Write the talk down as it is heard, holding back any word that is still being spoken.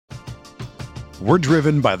We're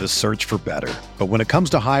driven by the search for better. But when it comes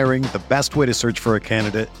to hiring, the best way to search for a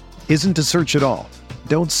candidate isn't to search at all.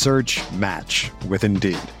 Don't search, match with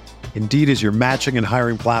Indeed. Indeed is your matching and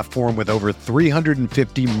hiring platform with over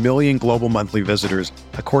 350 million global monthly visitors,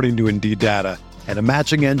 according to Indeed data, and a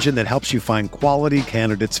matching engine that helps you find quality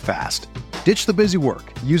candidates fast. Ditch the busy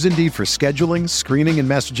work. Use Indeed for scheduling, screening, and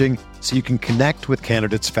messaging so you can connect with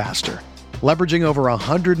candidates faster. Leveraging over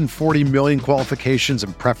 140 million qualifications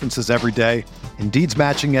and preferences every day, Indeed's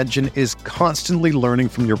matching engine is constantly learning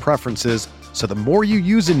from your preferences, so the more you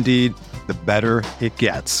use Indeed, the better it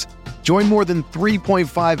gets. Join more than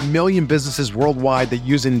 3.5 million businesses worldwide that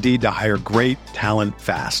use Indeed to hire great talent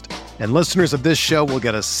fast. And listeners of this show will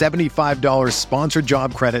get a $75 sponsored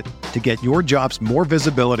job credit to get your jobs more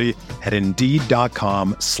visibility at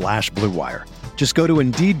Indeed.com/Blue Wire. Just go to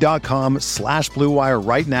Indeed.com/Blue Wire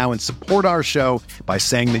right now and support our show by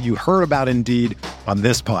saying that you heard about Indeed on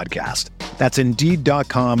this podcast. That's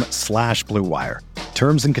Indeed.com/Blue Wire.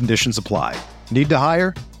 Terms and conditions apply. Need to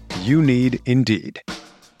hire? You need Indeed.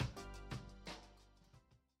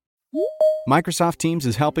 Microsoft Teams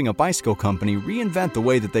is helping a bicycle company reinvent the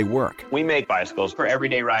way that they work. We make bicycles for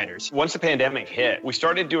everyday riders. Once the pandemic hit, we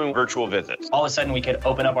started doing virtual visits. All of a sudden, we could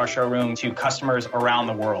open up our showroom to customers around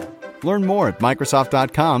the world. Learn more at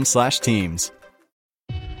Microsoft.com/Teams.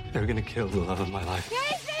 They're gonna kill the love of my life.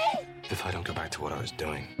 Casey! If I don't go back to what I was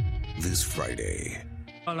doing. This Friday.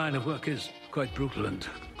 Our line of work is quite brutal and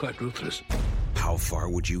quite ruthless. How far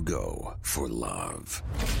would you go for love?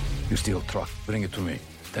 You steal truck, bring it to me.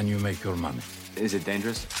 Then you make your money. Is it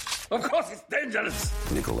dangerous? Of course it's dangerous!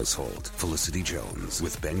 Nicholas Hoult, Felicity Jones,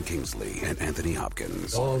 with Ben Kingsley and Anthony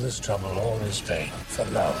Hopkins. All this trouble, all this pain, for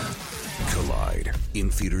love. Collide, in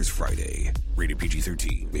theaters Friday. Rated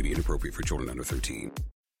PG-13, may be inappropriate for children under 13.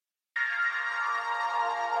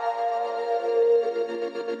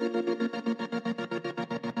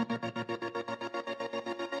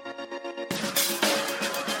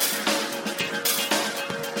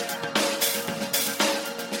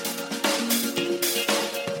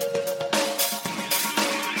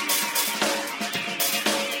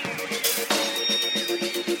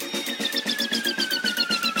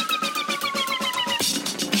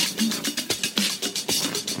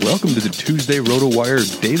 Welcome to the Tuesday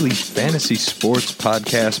RotoWire Daily Fantasy Sports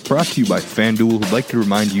Podcast, brought to you by FanDuel, who'd like to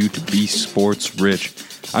remind you to be sports rich.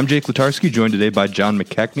 I'm Jake Letarski, joined today by John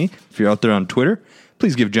McKechnie. If you're out there on Twitter,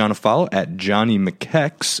 please give John a follow at Johnny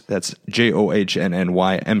McKechs. That's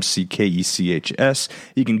JohnnyMcKechs.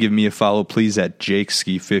 You can give me a follow, please, at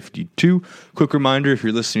JakeSki52. Quick reminder, if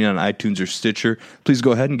you're listening on iTunes or Stitcher, please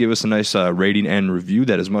go ahead and give us a nice rating and review.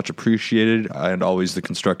 That is much appreciated, and always the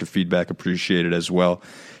constructive feedback appreciated as well.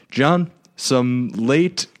 John, some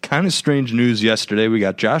late, kind of strange news yesterday. We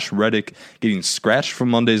got Josh Reddick getting scratched from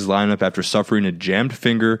Monday's lineup after suffering a jammed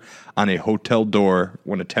finger on a hotel door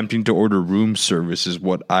when attempting to order room service, is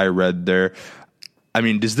what I read there. I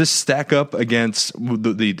mean, does this stack up against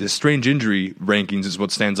the strange injury rankings is what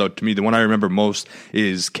stands out to me. The one I remember most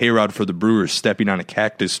is K-Rod for the Brewers stepping on a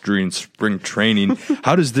cactus during spring training.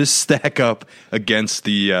 How does this stack up against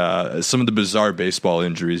the some of the bizarre baseball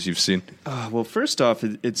injuries you've seen? Well, first off,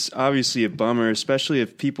 it's obviously a bummer, especially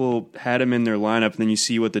if people had him in their lineup and then you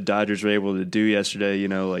see what the Dodgers were able to do yesterday,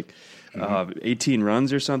 18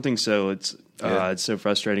 runs or something. So it's so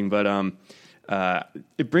frustrating. But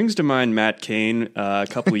it brings to mind Matt Cain a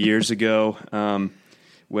couple of years ago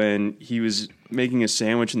when he was making a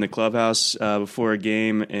sandwich in the clubhouse before a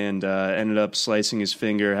game and ended up slicing his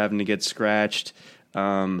finger, having to get scratched.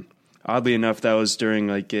 Oddly enough, that was during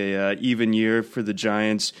like a even year for the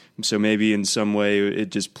Giants, so maybe in some way it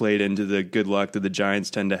just played into the good luck that the Giants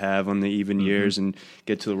tend to have on the even years and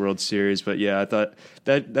get to the World Series. But yeah, I thought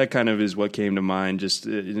that kind of is what came to mind, just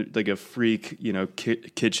like a freak,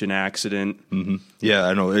 kitchen accident. Mm-hmm. Yeah,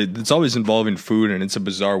 I know it's always involving food, and it's a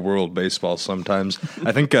bizarre world, baseball. Sometimes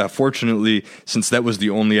I think, fortunately, since that was the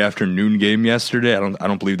only afternoon game yesterday, I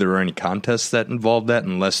don't believe there were any contests that involved that,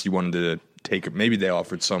 unless you wanted to take it. Maybe they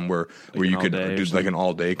offered somewhere where you could do like an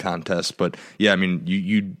all-day contest. But yeah, I mean,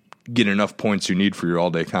 you get enough points you need for your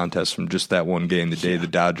all-day contest from just that one game, the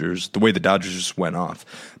way the Dodgers just went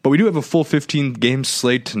off. But we do have a full 15-game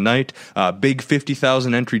slate tonight. Big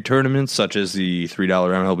 50,000 entry tournaments, such as the $3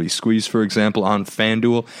 MLB Squeeze, for example, on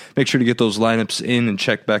FanDuel. Make sure to get those lineups in and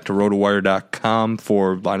check back to RotoWire.com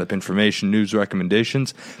for lineup information, news,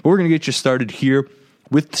 recommendations. But we're going to get you started here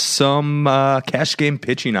with some cash game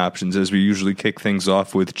pitching options, as we usually kick things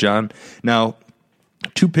off with, John. Now,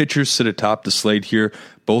 Two pitchers sit atop the slate here,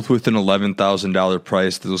 both with an $11,000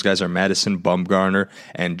 price. Those guys are Madison Bumgarner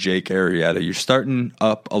and Jake Arrieta. You're starting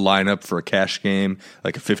up a lineup for a cash game,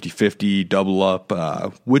 like a 50-50 double up.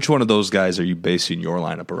 Which one of those guys are you basing your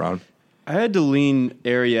lineup around? I had to lean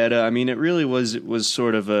Arrieta. I mean, it really was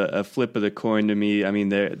sort of a flip of the coin to me. I mean,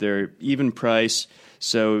 they're even price.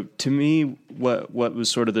 So to me, what was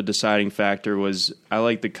sort of the deciding factor was I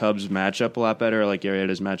like the Cubs matchup a lot better. I like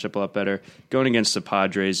Arrieta's matchup a lot better. Going against the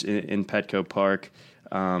Padres in Petco Park.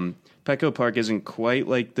 Petco Park isn't quite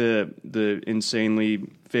like the insanely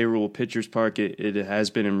favorable pitcher's park it has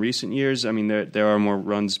been in recent years. I mean, there are more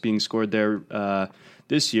runs being scored there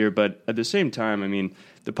this year, but at the same time, I mean,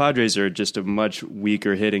 the Padres are just a much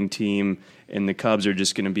weaker hitting team, and the Cubs are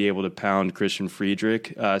just going to be able to pound Christian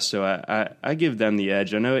Friedrich. So I give them the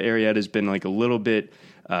edge. I know Arrieta's been like a little bit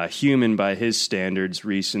human by his standards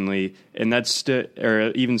recently, and that's still,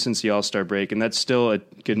 or even since the All-Star break, and that's still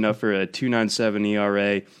good enough for a 2.97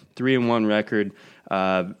 ERA, 3-1 record,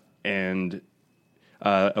 and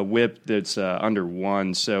a whip that's under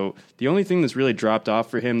 1. So the only thing that's really dropped off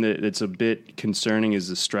for him that's a bit concerning is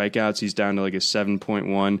the strikeouts. He's down to like a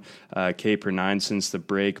 7.1 K per 9 since the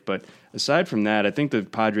break. But aside from that, I think the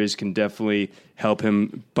Padres can definitely help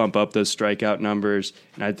him bump up those strikeout numbers.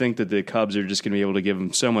 And I think that the Cubs are just going to be able to give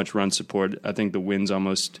him so much run support. I think the win's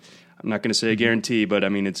almost, I'm not going to say a guarantee, but I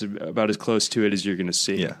mean, it's about as close to it as you're going to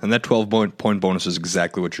see. Yeah, and that 12-point bonus is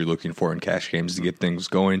exactly what you're looking for in cash games to get things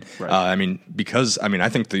going. Right. I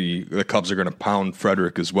think the Cubs are going to pound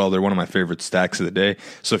Frederick as well. They're one of my favorite stacks of the day.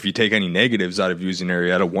 So if you take any negatives out of using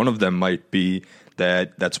Arrieta, one of them might be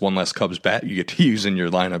that's one less Cubs bat you get to use in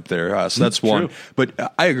your lineup there. So that's one. True.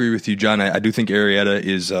 But I agree with you, John. I do think Arrieta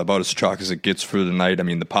is about as chalk as it gets for the night. I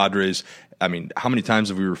mean, the Padres, I mean, how many times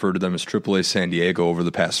have we referred to them as AAA San Diego over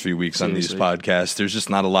the past few weeks on these podcasts? There's just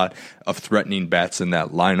not a lot of threatening bats in that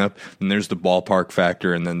lineup. And there's the ballpark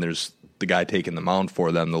factor, and then there's the guy taking the mound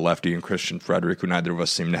for them, the lefty and Christian Frederick, who neither of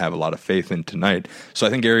us seem to have a lot of faith in tonight. So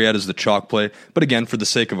I think Arrieta is the chalk play. But again, for the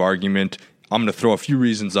sake of argument, I'm going to throw a few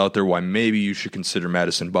reasons out there why maybe you should consider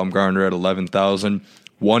Madison Bumgarner at $11,000.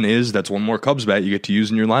 One is that's one more Cubs bat you get to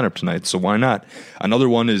use in your lineup tonight, so why not? Another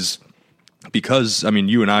one is because, I mean,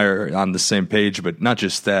 you and I are on the same page, but not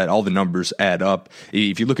just that, all the numbers add up.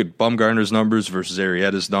 If you look at Bumgarner's numbers versus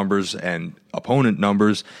Arrieta's numbers and opponent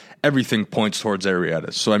numbers, everything points towards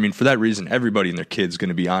Arrieta. So, I mean, for that reason, everybody and their kid's going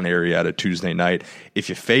to be on Arrieta Tuesday night. If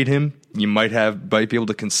you fade him, you might be able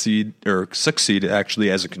to concede or succeed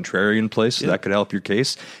actually as a contrarian play, so that could help your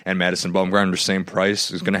case. And Madison Bumgarner, same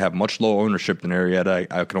price, is going to have much lower ownership than Arrieta.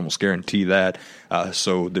 I can almost guarantee that.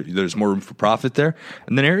 So there's more room for profit there.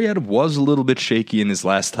 And then Arrieta was a little bit shaky in his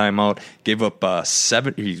last time out. Gave up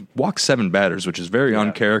 7. He walked 7 batters, which is very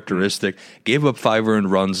uncharacteristic. Gave up 5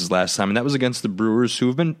 earned runs his last time, and that was against the Brewers, who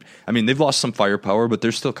have been, I mean, they've lost some firepower, but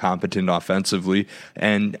they're still competent offensively.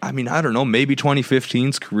 And I mean, I don't know, maybe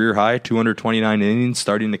 2015's career high, 229 innings,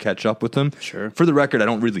 starting to catch up with them. Sure. For the record, I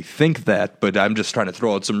don't really think that, but I'm just trying to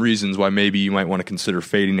throw out some reasons why maybe you might want to consider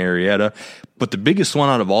fading Arrieta. But the biggest one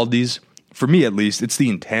out of all these, for me at least, it's the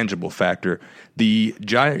intangible factor. The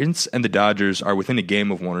Giants and the Dodgers are within a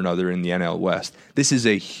game of one another in the NL West. This is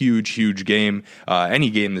a huge, huge game. Any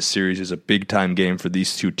game this series is a big-time game for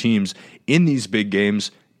these two teams. In these big games,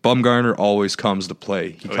 Bumgarner always comes to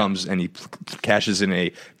play. He comes and he cashes in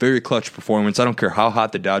a very clutch performance. I don't care how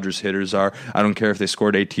hot the Dodgers hitters are. I don't care if they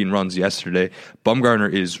scored 18 runs yesterday.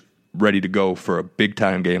 Bumgarner is ready to go for a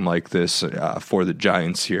big-time game like this for the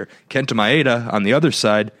Giants here. Kenta Maeda, on the other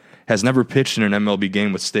side, has never pitched in an MLB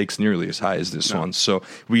game with stakes nearly as high as this one. So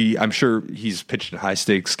I'm sure he's pitched in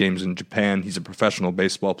high-stakes games in Japan. He's a professional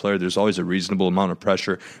baseball player. There's always a reasonable amount of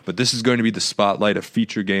pressure. But this is going to be the spotlight, a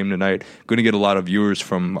feature game tonight. Going to get a lot of viewers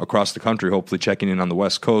from across the country, hopefully checking in on the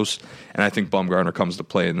West Coast. And I think Bumgarner comes to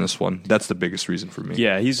play in this one. That's the biggest reason for me.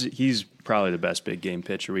 Yeah, he's probably the best big game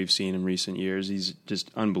pitcher we've seen in recent years. He's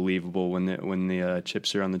just unbelievable when the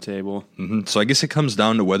chips are on the table. Mm-hmm. So I guess it comes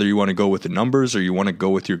down to whether you want to go with the numbers or you want to go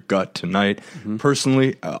with your gut tonight. Mm-hmm.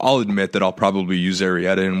 Personally, I'll admit that I'll probably use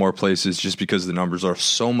Arrieta in more places just because the numbers are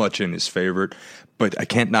so much in his favor. But I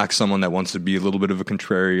can't knock someone that wants to be a little bit of a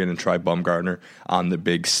contrarian and try Bumgarner on the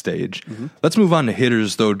big stage. Mm-hmm. Let's move on to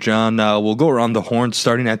hitters, though, John. We'll go around the horn,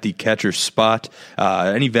 starting at the catcher spot.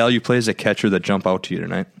 Any value plays at catcher that jump out to you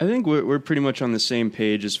tonight? I think we're pretty much on the same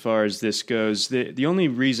page as far as this goes. The only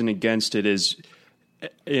reason against it is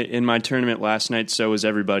in my tournament last night, so was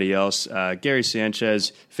everybody else. Gary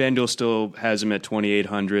Sanchez, FanDuel still has him at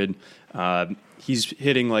 2,800. He's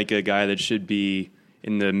hitting like a guy that should be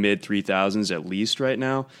in the mid 3,000s at least right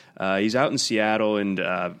now. He's out in Seattle, and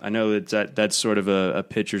I know that's sort of a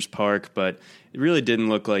pitcher's park, but it really didn't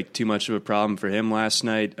look like too much of a problem for him last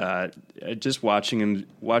night. Just watching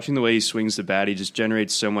the way he swings the bat, he just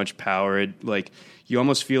generates so much power. You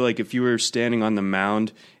almost feel like if you were standing on the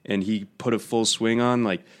mound and he put a full swing on,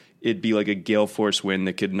 like it'd be like a gale force wind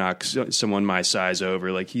that could knock someone my size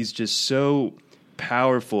over. Like, he's just so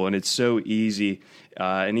powerful, and it's so easy.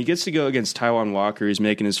 And he gets to go against Taijuan Walker, who's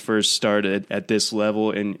making his first start at this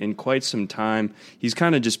level in quite some time. He's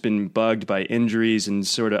kind of just been bugged by injuries and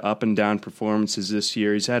sort of up and down performances this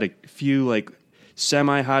year. He's had a few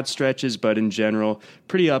semi-hot stretches, but in general,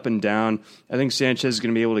 pretty up and down. I think Sanchez is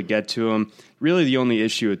going to be able to get to him. Really, the only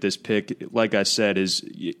issue with this pick, like I said, is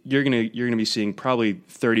you're gonna be seeing probably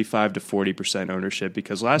 35 to 40% ownership,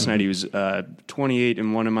 because last night he was 28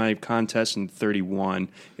 in one of my contests and 31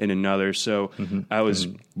 in another. So I was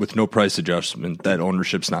with no price adjustment. That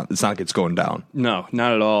ownership's it's not it's going down. No,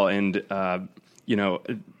 not at all. And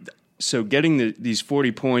so getting these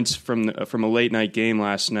 40 points from a late night game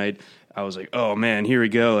last night, I was like, oh man, here we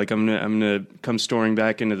go. Like, I'm gonna come storing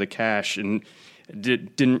back into the cash, and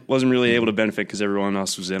wasn't really able to benefit because everyone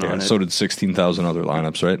else was in on it. So did 16,000 other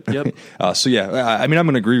lineups, right? Yep. I mean, I'm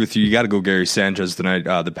going to agree with you. You got to go Gary Sanchez tonight.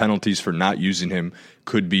 The penalties for not using him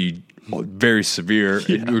could be very severe,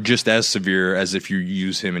 or just as severe as if you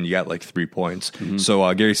use him and you got like 3 points.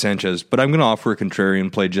 So Gary Sanchez, but I'm going to offer a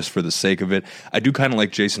contrarian play just for the sake of it. I do kind of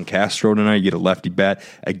like Jason Castro tonight. You get a lefty bat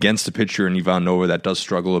against a pitcher in Ivan Nova that does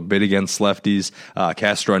struggle a bit against lefties.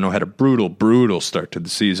 Castro, I know, had a brutal start to the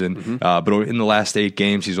season, but in the last 8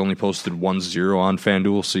 games, he's only posted 1-0 on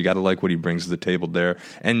FanDuel, so you got to like what he brings to the table there,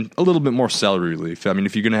 and a little bit more salary relief. I mean,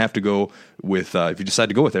 if you're going to have to go with, if you decide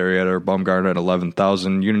to go with Arrieta or Bumgarner at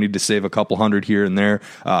 11,000, you're going to need to save a couple hundred here and there.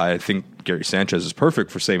 I think Gary Sanchez is perfect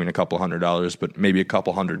for saving a couple $100, but maybe a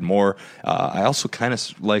couple hundred more. I also kind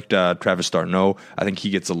of liked Travis d'Arnaud. I think he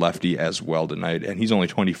gets a lefty as well tonight, and he's only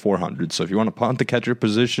 2,400. So if you want to punt the catcher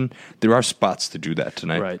position, there are spots to do that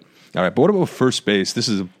tonight. Right. All right, but what about first base? This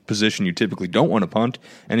is a position you typically don't want to punt,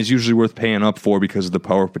 and is usually worth paying up for because of the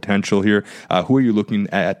power potential here. Who are you looking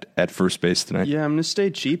at first base tonight? Yeah, I'm going to stay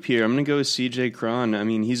cheap here. I'm going to go with CJ Cron. I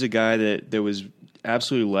mean, he's a guy that was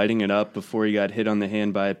absolutely lighting it up before he got hit on the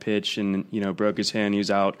hand by a pitch and broke his hand. He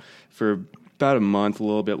was out for about a month, a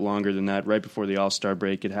little bit longer than that, right before the All-Star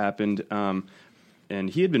break had happened. And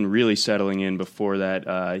he had been really settling in before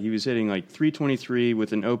that. He was hitting like 323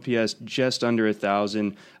 with an OPS just under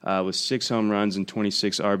 1,000, with 6 home runs and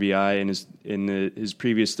 26 RBI in his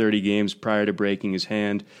previous 30 games prior to breaking his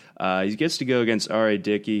hand. He gets to go against R.A.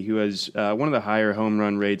 Dickey, who has one of the higher home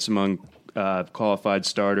run rates among qualified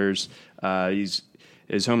starters.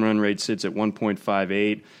 His home run rate sits at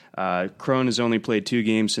 1.58. Cron has only played 2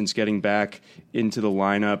 games since getting back into the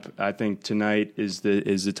lineup. I think tonight is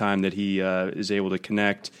the time that he is able to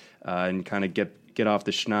connect and kind of get off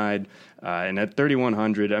the schneid. And at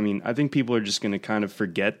 3,100, I mean, I think people are just going to kind of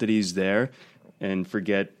forget that he's there and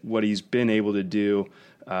forget what he's been able to do.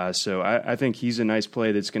 So I think he's a nice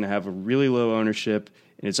play that's going to have a really low ownership,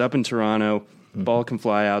 and it's up in Toronto. Ball can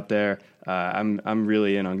fly out there. I'm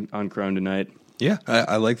really in on Cron tonight. Yeah,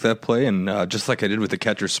 I like that play, and just like I did with the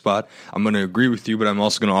catcher spot, I'm going to agree with you, but I'm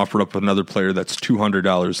also going to offer up another player that's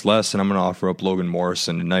 $200 less, and I'm going to offer up Logan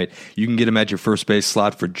Morrison tonight. You can get him at your first base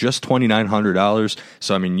slot for just $2,900,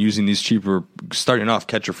 so I mean, using these cheaper, starting off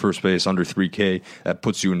catcher first base under $3K, that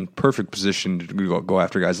puts you in perfect position to go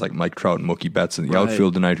after guys like Mike Trout and Mookie Betts in the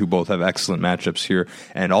outfield tonight, who both have excellent matchups here,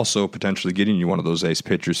 and also potentially getting you one of those ace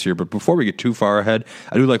pitchers here. But before we get too far ahead,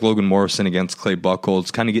 I do like Logan Morrison against Clay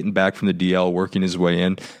Buchholz, kind of getting back from the DL, working his way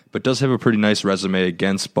in, but does have a pretty nice resume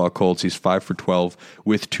against Buchholz. He's 5 for 12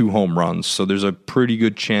 with 2 home runs, so there's a pretty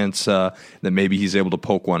good chance that maybe he's able to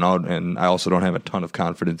poke one out, and I also don't have a ton of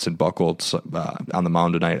confidence in Buchholz on the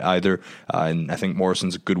mound tonight either, and I think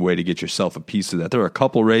Morrison's a good way to get yourself a piece of that. There are a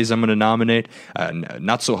couple Rays I'm going to nominate,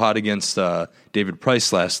 not so hot against David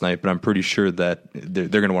Price last night, but I'm pretty sure that they're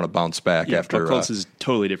going to want to bounce back after. Buchholz is a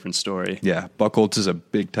totally different story. Yeah, Buchholz is a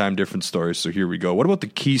big-time different story, so here we go. What about the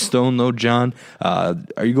Keystone, though, John?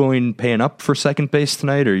 Are you paying up for second base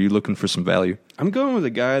tonight, or are you looking for some value? I'm going with a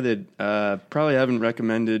guy that probably haven't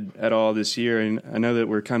recommended at all this year, and I know that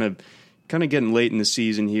we're kind of getting late in the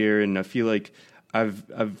season here, and I feel like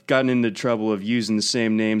I've gotten into trouble of using the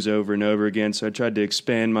same names over and over again, so I tried to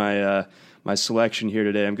expand my selection here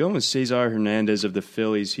today. I'm going with Cesar Hernandez of the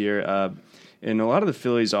Phillies here. And a lot of the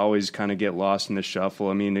Phillies always kind of get lost in the shuffle.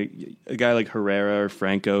 I mean, a guy like Herrera or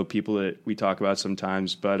Franco, people that we talk about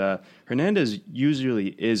sometimes, but Hernandez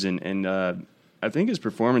usually isn't. And I think his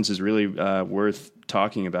performance is really worth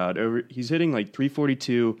talking about. He's hitting like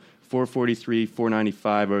 342, 443,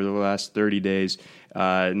 495 over the last 30 days.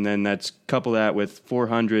 And then that's couple that with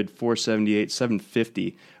 400, 478,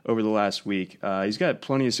 750 over the last week. He's got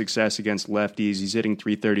plenty of success against lefties. He's hitting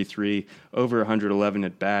 333, over 111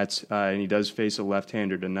 at bats, and he does face a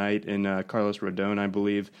left-hander tonight in Carlos Rodon, I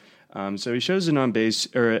believe. So he shows an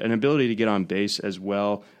on-base or an ability to get on base as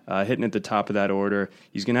well, hitting at the top of that order.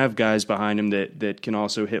 He's going to have guys behind him that can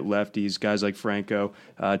also hit lefties, guys like Franco,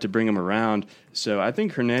 to bring him around. So I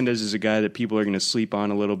think Hernandez is a guy that people are going to sleep on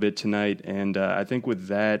a little bit tonight, and I think with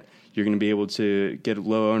that, you're going to be able to get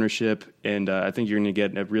low ownership, and I think you're going to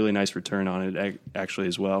get a really nice return on it actually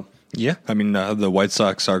as well. Yeah, I mean, the White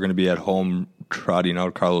Sox are going to be at home trotting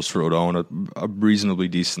out Carlos Rodon, a reasonably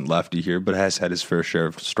decent lefty here, but has had his fair share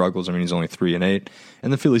of struggles. I mean, he's only 3-8,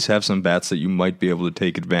 and the Phillies have some bats that you might be able to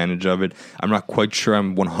take advantage of it. I'm not quite sure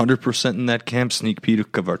I'm 100% in that camp. Sneak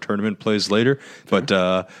peek of our tournament plays later, but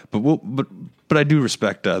I do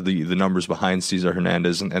respect the numbers behind Cesar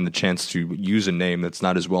Hernandez and the chance to use a name that's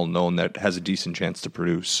not as well known that has a decent chance to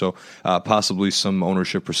produce. So possibly some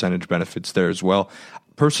ownership percentage benefits there as well.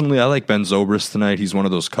 Personally, I like Ben Zobrist tonight. He's one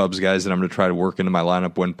of those Cubs guys that I'm going to try to work into my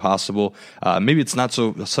lineup when possible. Maybe it's not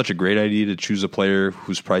such a great idea to choose a player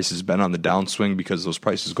whose price has been on the downswing because those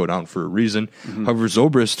prices go down for a reason. Mm-hmm. However,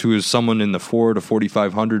 Zobrist, who is someone in the 4 to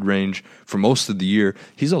 4,500 range for most of the year,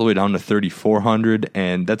 he's all the way down to 3,400,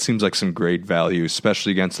 and that seems like some great value,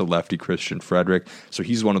 especially against the lefty Christian Frederick. So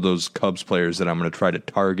he's one of those Cubs players that I'm going to try to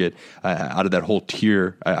target out of that whole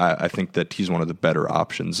tier. I think that he's one of the better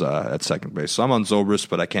options at second base. So I'm on Zobrist,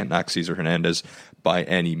 but I can't knock Cesar Hernandez by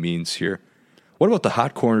any means here. What about the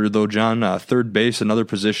hot corner, though, John? Third base, another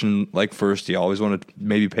position like first. You always want to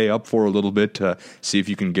maybe pay up for a little bit to see if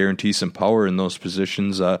you can guarantee some power in those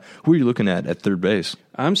positions. Who are you looking at third base?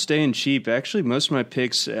 I'm staying cheap. Actually, most of my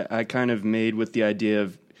picks I kind of made with the idea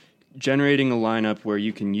of generating a lineup where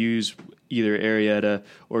you can use either Arrieta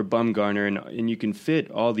or Bumgarner, and you can fit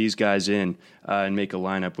all these guys in and make a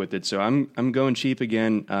lineup with it. So I'm going cheap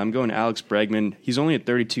again. I'm going Alex Bregman. He's only at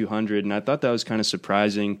 3,200, and I thought that was kind of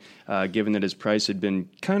surprising, given that his price had been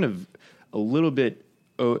kind of a little bit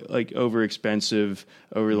over expensive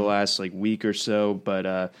over the last week or so.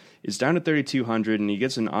 But it's down to 3,200, and he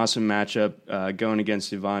gets an awesome matchup going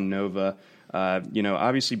against Ivan Nova.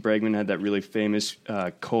 Obviously Bregman had that really famous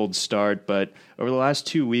cold start, but over the last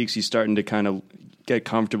 2 weeks, he's starting to kind of get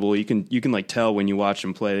comfortable. You can tell when you watch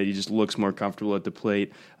him play that he just looks more comfortable at the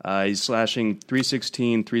plate. He's slashing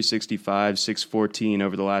 316, 365, 614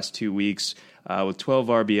 over the last 2 weeks. With 12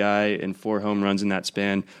 RBI and 4 home runs in that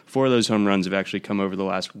span. 4 of those home runs have actually come over the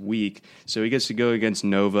last week. So he gets to go against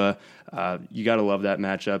Nova. You got to love that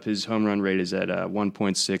matchup. His home run rate is at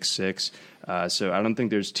 1.66. So I don't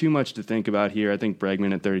think there's too much to think about here. I think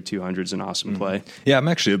Bregman at 3,200 is an awesome play. Yeah, I'm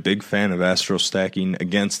actually a big fan of Astro stacking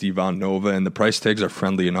against Ivan Nova, and the price tags are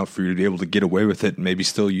friendly enough for you to be able to get away with it and maybe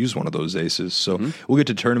still use one of those aces. So we'll get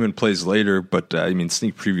to tournament plays later, but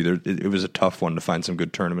sneak preview, it was a tough one to find some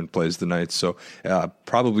good tournament plays tonight. So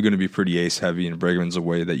probably going to be pretty ace heavy, and Bregman's a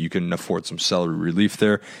way that you can afford some salary relief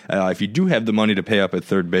there. If you do have the money to pay up at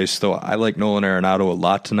third base, though, I like Nolan Arenado a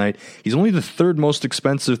lot tonight. He's only the third most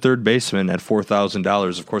expensive third baseman at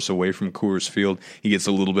 $4,000, of course, away from Coors Field. He gets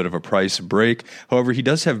a little bit of a price break. However, he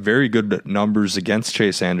does have very good numbers against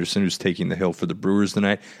Chase Anderson, who's taking the hill for the Brewers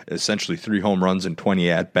tonight. Essentially 3 home runs and 20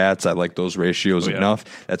 at-bats. I like those ratios enough.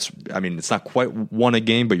 It's not quite one a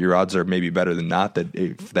game, but your odds are maybe better than not that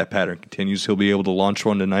if that pattern continues, he'll be able to launch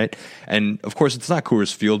one tonight. And, of course, it's not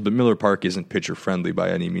Coors Field, but Miller Park isn't pitcher-friendly by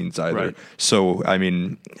any means either. Right. So,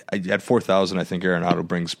 at $4,000, I think Arenado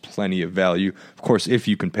brings plenty of value. Of course, if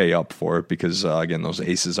you can pay up for it, because, again, those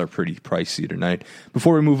aces are pretty pricey tonight.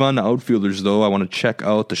 Before we move on to outfielders, though, I want to check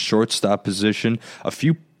out the shortstop position. A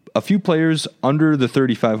few players under the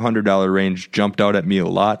 $3,500 range jumped out at me a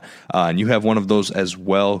lot, and you have one of those as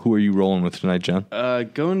well. Who are you rolling with tonight, John?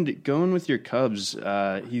 Going with your Cubs.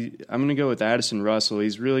 I'm going to go with Addison Russell.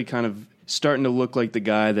 He's really kind of starting to look like the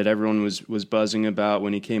guy that everyone was buzzing about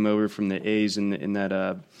when he came over from the A's in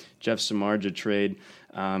that Jeff Samardzija trade.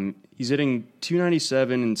 He's hitting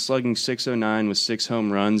 297 and slugging 609 with 6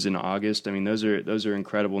 home runs in August. Those are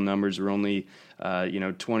incredible numbers. We're only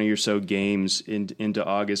 20 or so games into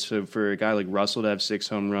August. So for a guy like Russell to have 6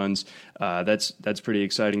 home runs, that's pretty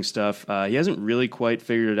exciting stuff. He hasn't really quite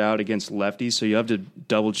figured it out against lefties, so you have to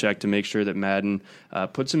double check to make sure that Madden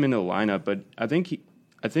puts him into the lineup. But I think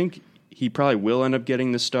he probably will end up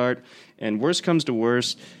getting the start. And worst comes to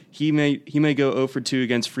worst, he may go 0 for 2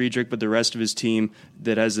 against Friedrich, but the rest of his team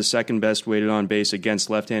that has the second best weighted on base against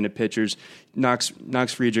left-handed pitchers knocks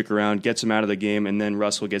Friedrich around, gets him out of the game, and then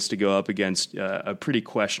Russell gets to go up against a pretty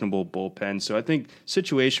questionable bullpen. So I think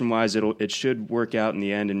situation-wise, it should work out in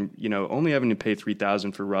the end. And only having to pay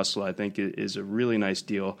 $3,000 for Russell, I think, is a really nice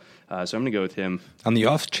deal. So I'm going to go with him. On the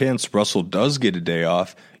off chance Russell does get a day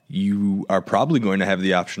off, you are probably going to have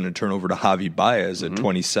the option to turn over to Javi Baez at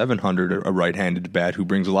 $2,700, a right-handed bat who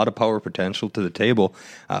brings a lot of power potential to the table.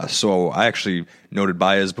 So I actually noted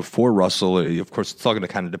Baez before Russell. Of course, it's all going to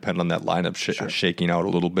kind of depend on that lineup shaking out a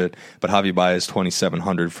little bit. But Javi Baez,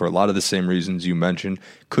 $2,700 for a lot of the same reasons you mentioned.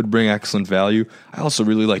 Could bring excellent value. I also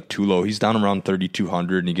really like Tulo. He's down around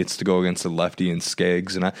 $3,200, and he gets to go against the lefty in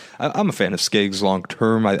Skaggs. And I'm a fan of Skaggs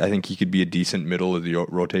long-term. I think he could be a decent middle of the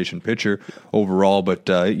rotation pitcher overall. But,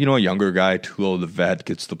 a younger guy, Tulo the vet,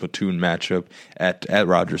 gets the platoon matchup at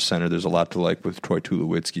Rogers Center. There's a lot to like with Troy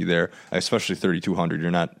Tulowitzki there, especially $3,200.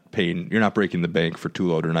 You're not breaking the bank for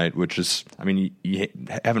Tulo tonight, which is, you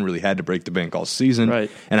haven't really had to break the bank all season. Right.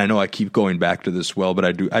 And I know I keep going back to this but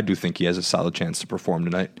I do think he has a solid chance to perform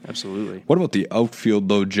tonight. Absolutely. What about the outfield,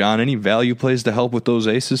 though, John? Any value plays to help with those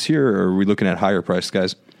aces here, or are we looking at higher priced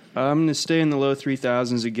guys? I'm going to stay in the low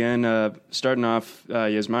 3,000s again. Starting off,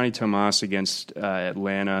 Yasmani Tomas against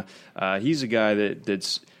Atlanta. He's a guy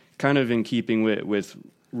that's kind of in keeping with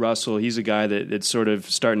Russell. He's a guy that's sort of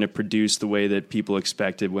starting to produce the way that people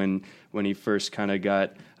expected when he first kind of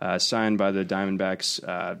got signed by the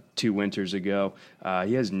Diamondbacks 2 winters ago.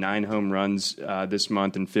 He has 9 home runs this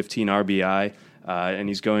month and 15 RBI, and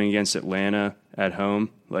he's going against Atlanta at home.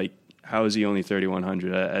 Like, how is he only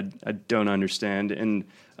 3,100? I don't understand. And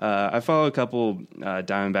I follow a couple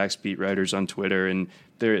Diamondbacks beat writers on Twitter, and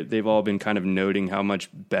they've all been kind of noting how much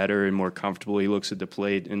better and more comfortable he looks at the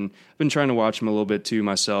plate. And I've been trying to watch him a little bit too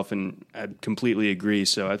myself, and I completely agree.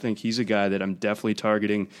 So I think he's a guy that I'm definitely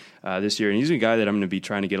targeting this year, and he's a guy that I'm going to be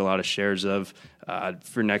trying to get a lot of shares of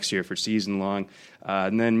for next year, for season long.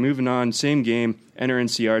 And then moving on, same game, Enter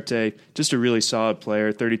Inciarte, just a really solid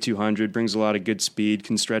player, 3,200, brings a lot of good speed,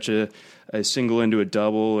 can stretch a single into a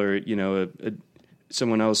double, or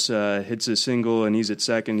someone else hits a single and he's at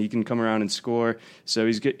second, he can come around and score. So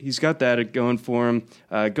he's got that going for him.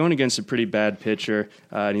 Going against a pretty bad pitcher,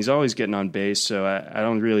 and he's always getting on base, so I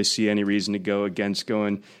don't really see any reason to go against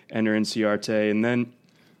going Enter Inciarte. And then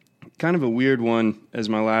kind of a weird one as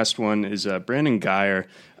my last one is Brandon Guyer,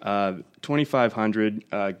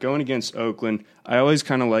 2,500, going against Oakland. I always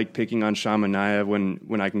kind of like picking on Sean Manaea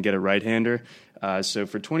when I can get a right-hander. So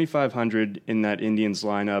for 2,500 in that Indians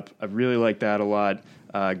lineup, I really like that a lot.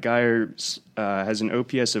 Guyer has an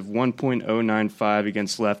OPS of 1.095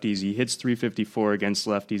 against lefties. He hits 354 against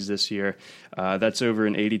lefties this year. That's over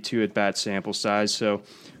an 82 at-bat sample size. So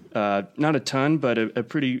not a ton, but a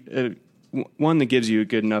pretty one that gives you a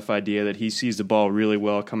good enough idea that he sees the ball really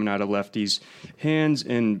well coming out of lefties' hands.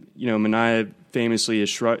 And, Manaea famously has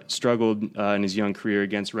struggled in his young career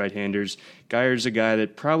against right-handers. Guyer's a guy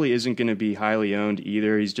that probably isn't going to be highly owned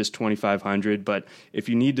either. He's just 2,500. But if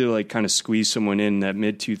you need to kind of squeeze someone in that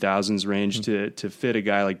mid-2000s range to fit a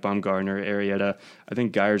guy like Bumgarner, Arrieta, I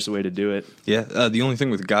think Guyer's the way to do it. Yeah, the only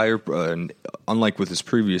thing with Guyer, unlike with his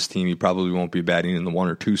previous team, he probably won't be batting in the 1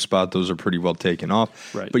 or 2 spot. Those are pretty well taken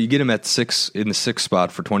off. Right. But you get him at 6 in the 6th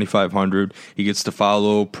spot for 2,500. He gets to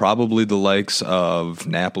follow probably the likes of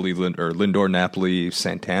Napoli or Lindor, Napoli,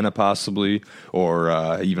 Santana possibly,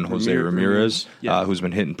 or even Jose Ramirez, who's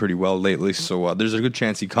been hitting pretty well lately. So there's a good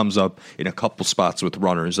chance he comes up in a couple spots with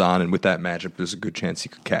runners on, and with that matchup, there's a good chance he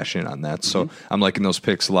could cash in on that. So I'm liking those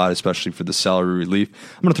picks a lot, especially for the salary relief.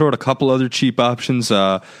 I'm going to throw out a couple other cheap options.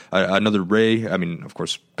 Another Ray. I mean, of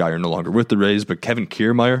course, Guyer no longer with the Rays, but Kevin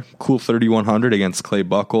Kiermaier, cool 3,100 against Clay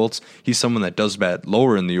Buchholz. He's someone that does bat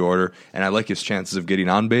lower in the order, and I like his chances of getting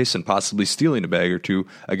on base and possibly stealing a bag or two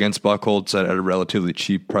against Buchholz at a relatively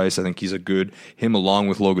cheap price. I think he's him along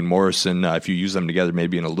with Logan Morrison. If you use them together,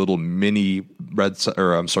 maybe in a little mini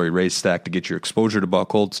Rays stack to get your exposure to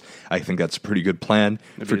Buchholz, I think that's a pretty good plan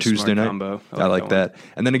for Tuesday night. Combo. I like that.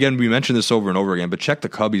 And then again, we mentioned this over and over again, but check the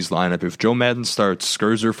Cubbies lineup. If Joe Madden starts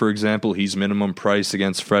Scherzer, for example, he's minimum price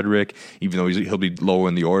against Frederick, even though he'll be low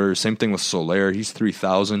in the order. Same thing with Soler. He's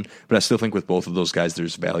 3,000, but I still think with both of those guys,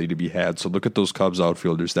 there's value to be had. So look at those Cubs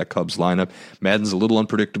outfielders, that Cubs lineup. Madden's a little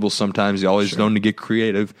unpredictable sometimes. He always He's known to get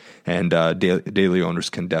creative, and daily owners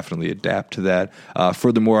can definitely adapt to that.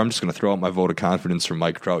 Furthermore, I'm just going to throw out my vote of confidence for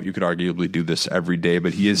Mike Trout. You could arguably do this every day,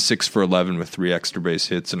 but he is 6 for 11 with 3 extra base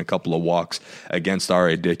hits and a couple of walks against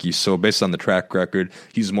R.A. Dickey. So based on the track record,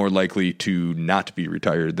 he's more likely to not be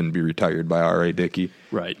retired than be retired by R.A. Dickey.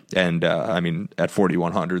 Right. And, at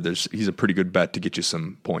 4,100, he's a pretty good bet to get you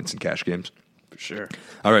some points in cash games. For sure.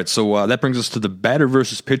 All right, so that brings us to the batter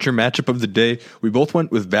versus pitcher matchup of the day. We both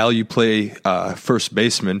went with value play first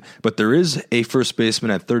baseman, but there is a first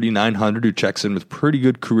baseman at 3,900 who checks in with pretty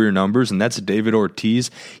good career numbers, and that's David Ortiz.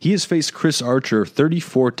 He has faced Chris Archer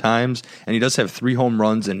 34 times, and he does have 3 home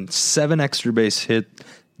runs and 7 extra base hits.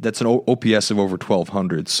 That's an OPS of over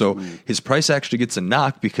 1,200. So his price actually gets a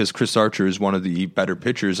knock because Chris Archer is one of the better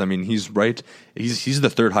pitchers. I mean, he's right. He's the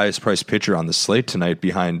 3rd highest priced pitcher on the slate tonight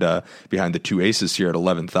behind the 2 aces here at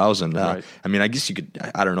 11,000. Right. I mean, I guess you could.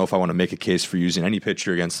 I don't know if I want to make a case for using any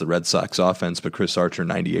pitcher against the Red Sox offense, but Chris Archer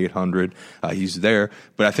 9,800. He's there,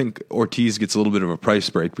 but I think Ortiz gets a little bit of a price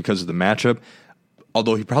break because of the matchup.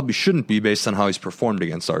 Although he probably shouldn't be based on how he's performed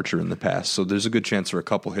against Archer in the past. So there's a good chance for a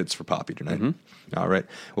couple hits for Poppy tonight. Mm-hmm. All right.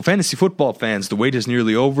 Well, fantasy football fans, the wait is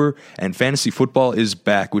nearly over, and fantasy football is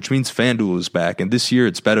back, which means FanDuel is back. And this year,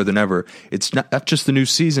 it's better than ever. It's not just the new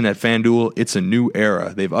season at FanDuel, it's a new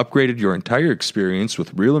era. They've upgraded your entire experience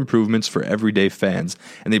with real improvements for everyday fans.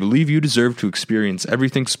 And they believe you deserve to experience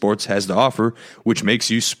everything sports has to offer, which makes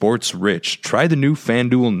you sports rich. Try the new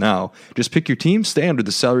FanDuel now. Just pick your team, stay under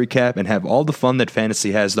the salary cap, and have all the fun that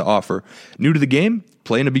fantasy has to offer. New to the game?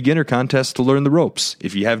 Play in a beginner contest to learn the ropes.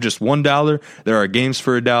 If you have just $1, there are games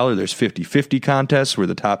for $1. There's 50-50 contests where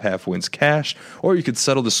the top half wins cash, or you could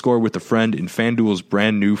settle the score with a friend in FanDuel's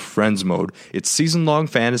brand new Friends mode. It's season-long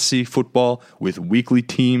fantasy football with weekly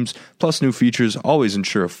teams, plus new features always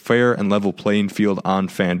ensure a fair and level playing field on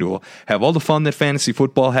FanDuel. Have all the fun that fantasy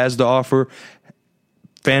football has to offer.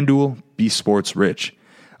 FanDuel, be sports rich.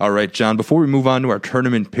 All right, John, before we move on to our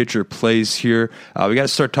tournament pitcher plays here, we got to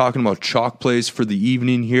start talking about chalk plays for the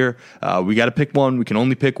evening here. We got to pick one. We can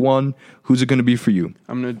only pick one. Who's it going to be for you?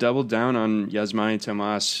 I'm going to double down on Yasmani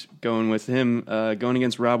Tomas, going with him, going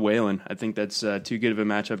against Rob Whalen. I think that's too good of a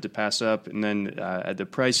matchup to pass up. And then at the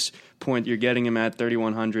price point you're getting him at,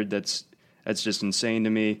 3,100, that's just insane to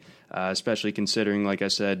me, especially considering, like I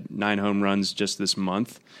said, 9 home runs just this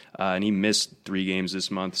month. And he missed 3 games this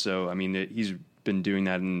month. So, I mean, he's been doing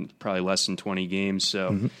that in probably less than 20 games.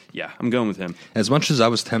 So, yeah, I'm going with him. As much as I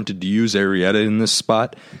was tempted to use Arrieta in this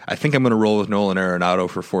spot, I think I'm going to roll with Nolan Arenado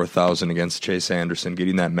for 4,000 against Chase Anderson,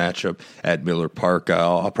 getting that matchup at Miller Park.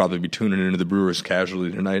 I'll probably be tuning into the Brewers casually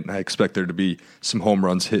tonight, and I expect there to be some home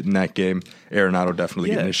runs hit in that game. Arenado definitely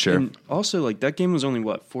getting his share. And also, like, that game was only,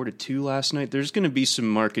 4-2 last night? There's going to be some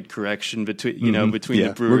market correction between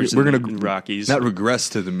the Brewers and Rockies. Not regress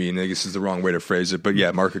to the mean, I guess is the wrong way to phrase it, but yeah,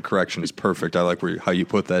 market correction is perfect. I like how you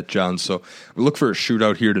put that, John. So we look for a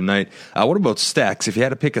shootout here tonight. What about stacks? If you had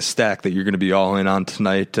to pick a stack that you're going to be all in on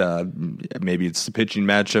tonight, maybe it's the pitching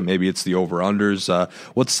matchup, maybe it's the over-unders.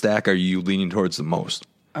 What stack are you leaning towards the most?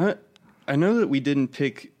 I know that we didn't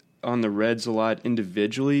pick on the Reds a lot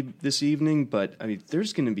individually this evening, but I mean,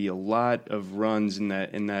 there's going to be a lot of runs in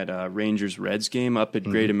that Rangers-Reds game up at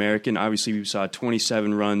Great American. Obviously, we saw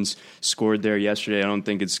 27 runs scored there yesterday. I don't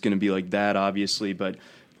think it's going to be like that, obviously, but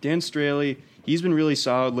Dan Straley, he's been really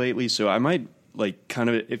solid lately, so I might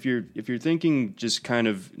if you're thinking just kind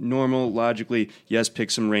of normal, logically, yes, pick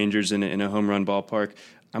some Rangers in a home run ballpark.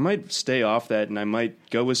 I might stay off that, and I might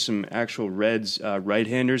go with some actual Reds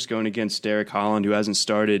right-handers going against Derek Holland, who hasn't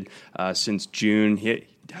started since June. He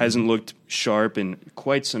hasn't looked sharp in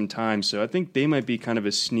quite some time, so I think they might be kind of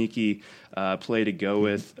a sneaky play to go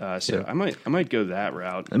with. I might go that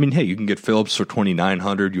route. I mean, hey, you can get Phillips for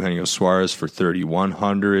 2,900, Eugenio Suarez for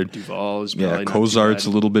 3,100. Duvall is probably Cozart's a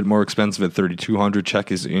little bit more expensive at 3,200. Check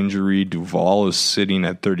his injury. Duvall is sitting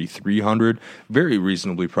at 3,300. Very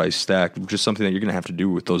reasonably priced stack, just something that you're going to have to do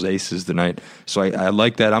with those aces tonight. So I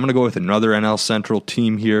like that. I'm going to go with another NL Central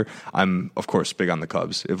team here. I'm, of course, big on the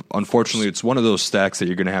Cubs. Unfortunately, it's one of those stacks that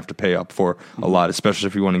you're going to have to pay up for a lot, especially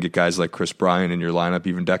if you want to get guys like Chris Bryant in your lineup,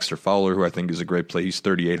 even Dexter Fowler, who I think is a great play. He's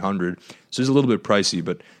 3,800. So he's a little bit pricey,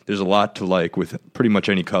 but there's a lot to like with pretty much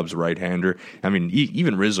any Cubs right-hander. I mean,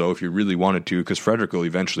 even Rizzo, if you really wanted to, because Frederick will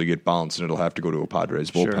eventually get bounced and it'll have to go to a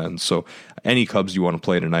Padres bullpen. Sure. So any Cubs you want to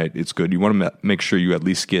play tonight, it's good. You want to make sure you at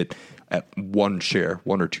least get at one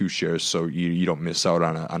or two shares, so you don't miss out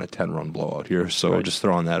on a 10-run blowout here. So just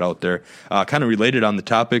throwing that out there. Kind of related on the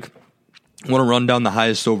topic, I want to run down the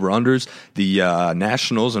highest over-unders. The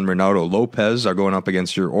Nationals and Reynaldo Lopez are going up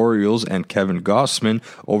against your Orioles and Kevin Gausman.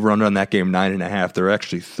 Over-under on that game, 9.5. There are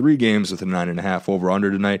actually 3 games with a 9.5 over-under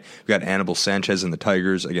tonight. We've got Anibal Sanchez and the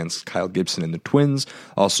Tigers against Kyle Gibson and the Twins.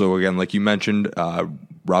 Also, again, like you mentioned,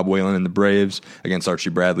 Rob Whalen and the Braves against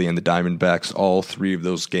Archie Bradley and the Diamondbacks. All 3 of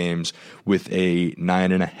those games with a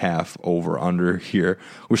 9.5 over-under here.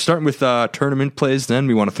 We're starting with tournament plays then.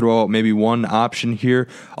 We want to throw out maybe one option here.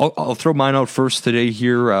 I'll throw mine out first today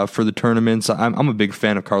here for the tournaments. I'm a big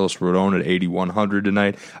fan of Carlos Rodon at 8,100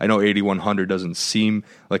 tonight. I know 8,100 doesn't seem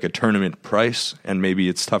like a tournament price, and maybe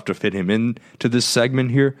it's tough to fit him into this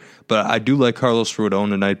segment here, but I do like Carlos Rodon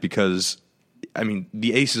tonight because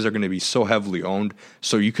the aces are going to be so heavily owned,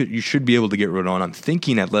 so you should be able to get Rodon. I'm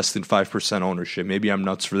thinking at less than 5% ownership. Maybe I'm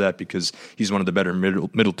nuts for that because he's one of the better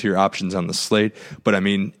middle tier options on the slate. But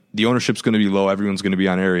the ownership's going to be low. Everyone's going to be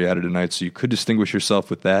on Arrieta tonight, so you could distinguish yourself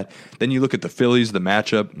with that. Then you look at the Phillies, the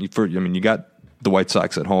matchup. You got the White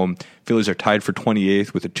Sox at home. Phillies are tied for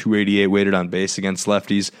 28th with a 288 weighted on base against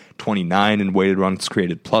lefties, 29 in weighted runs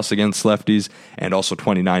created plus against lefties, and also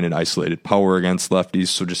 29 in isolated power against lefties.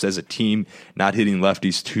 So just as a team, not hitting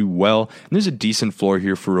lefties too well. And there's a decent floor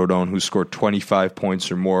here for Rodon, who scored 25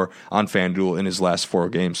 points or more on FanDuel in his last 4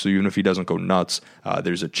 games. So even if he doesn't go nuts,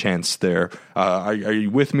 there's a chance there. Are you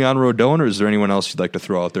with me on Rodon, or is there anyone else you'd like to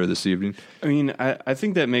throw out there this evening? I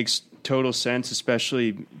think that makes total sense,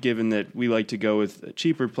 especially given that we like to go with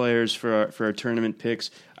cheaper players for our tournament picks.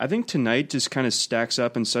 I think tonight just kind of stacks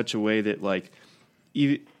up in such a way that a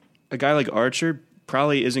guy like Archer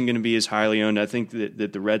probably isn't going to be as highly owned. I think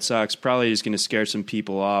that the Red Sox probably is going to scare some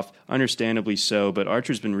people off, understandably so, but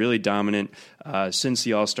Archer's been really dominant since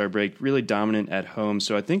the All-Star break, really dominant at home.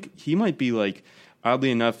 So I think he might be oddly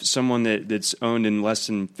enough, someone that's owned in less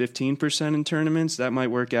than 15% in tournaments. That might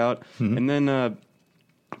work out. Mm-hmm. And then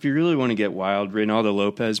if you really want to get wild, Reynaldo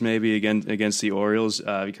Lopez maybe again against the Orioles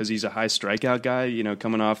because he's a high strikeout guy,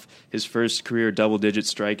 coming off his first career double-digit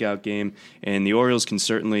strikeout game, and the Orioles can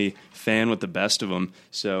certainly fan with the best of them.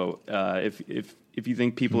 So if you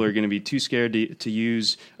think people are going to be too scared to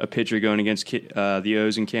use a pitcher going against the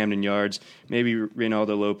O's in Camden Yards, maybe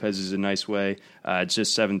Reynaldo Lopez is a nice way. It's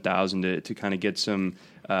just 7,000 to kind of get a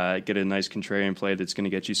nice contrarian play that's going to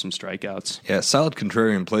get you some strikeouts. Yeah, solid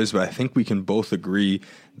contrarian plays, but I think we can both agree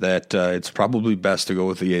that it's probably best to go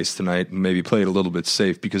with the ace tonight and maybe play it a little bit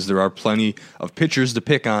safe because there are plenty of pitchers to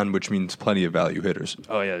pick on, which means plenty of value hitters.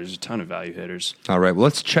 Oh, yeah, there's a ton of value hitters. All right, well,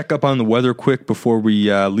 let's check up on the weather quick before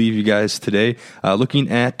we leave you guys today. Looking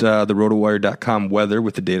at the RotoWire.com weather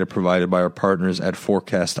with the data provided by our partners at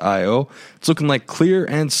Forecast.io, it's looking like clear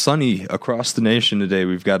and sunny across the nation today.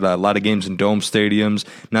 We've got a lot of games in dome stadiums,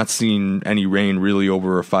 not seeing any rain, really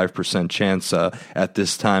over a 5% chance at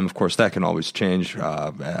this time. Of course, that can always change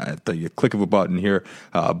at the click of a button here,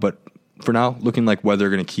 but for now, looking like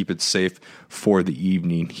weather going to keep it safe for the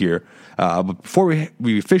evening here. But before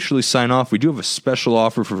we officially sign off, we do have a special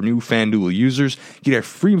offer for new FanDuel users. You get a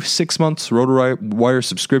free 6 months RotoWire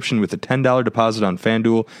subscription with a $10 deposit on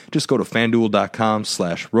FanDuel. Just go to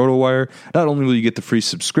FanDuel.com/RotoWire. Not only will you get the free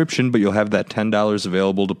subscription, but you'll have that $10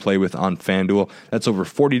 available to play with on FanDuel. That's over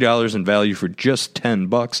 $40 in value for just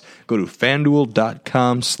 $10. Go to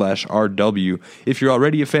FanDuel.com/RW. If you're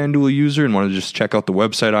already a FanDuel user and want to just check out the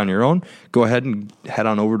website on your own, go ahead and head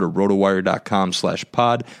on over to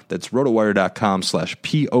RotoWire.com/pod. That's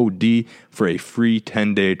RotoWire.com/POD for a free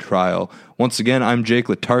 10-day trial. Once again, I'm Jake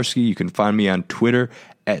Letarski. You can find me on Twitter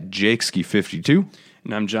at JakeSki52.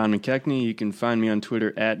 And I'm John McKechnie. You can find me on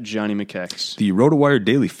Twitter at Johnny McKex. The RotoWire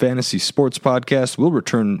Daily Fantasy Sports Podcast will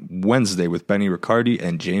return Wednesday with Benny Riccardi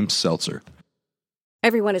and James Seltzer.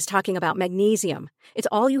 Everyone is talking about magnesium. It's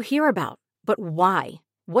all you hear about. But why?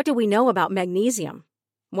 What do we know about magnesium?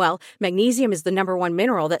 Well, magnesium is the number one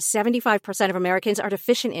mineral that 75% of Americans are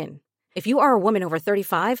deficient in. If you are a woman over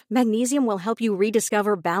 35, magnesium will help you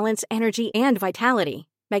rediscover balance, energy, and vitality.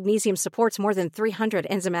 Magnesium supports more than 300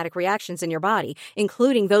 enzymatic reactions in your body,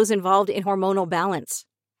 including those involved in hormonal balance.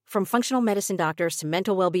 From functional medicine doctors to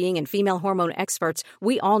mental well-being and female hormone experts,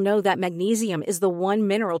 we all know that magnesium is the one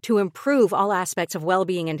mineral to improve all aspects of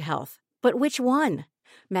well-being and health. But which one?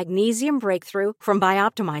 Magnesium Breakthrough from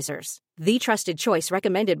Bioptimizers, the trusted choice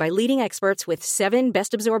recommended by leading experts with 7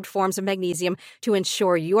 best-absorbed forms of magnesium to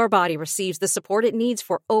ensure your body receives the support it needs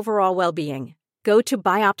for overall well-being. Go to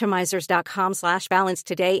bioptimizers.com/balance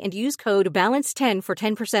today and use code BALANCE10 for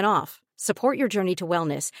 10% off. Support your journey to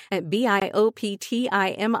wellness at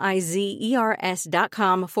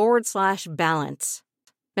bioptimizers.com/balance.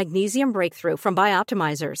 Magnesium Breakthrough from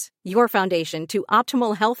Bioptimizers, your foundation to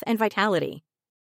optimal health and vitality.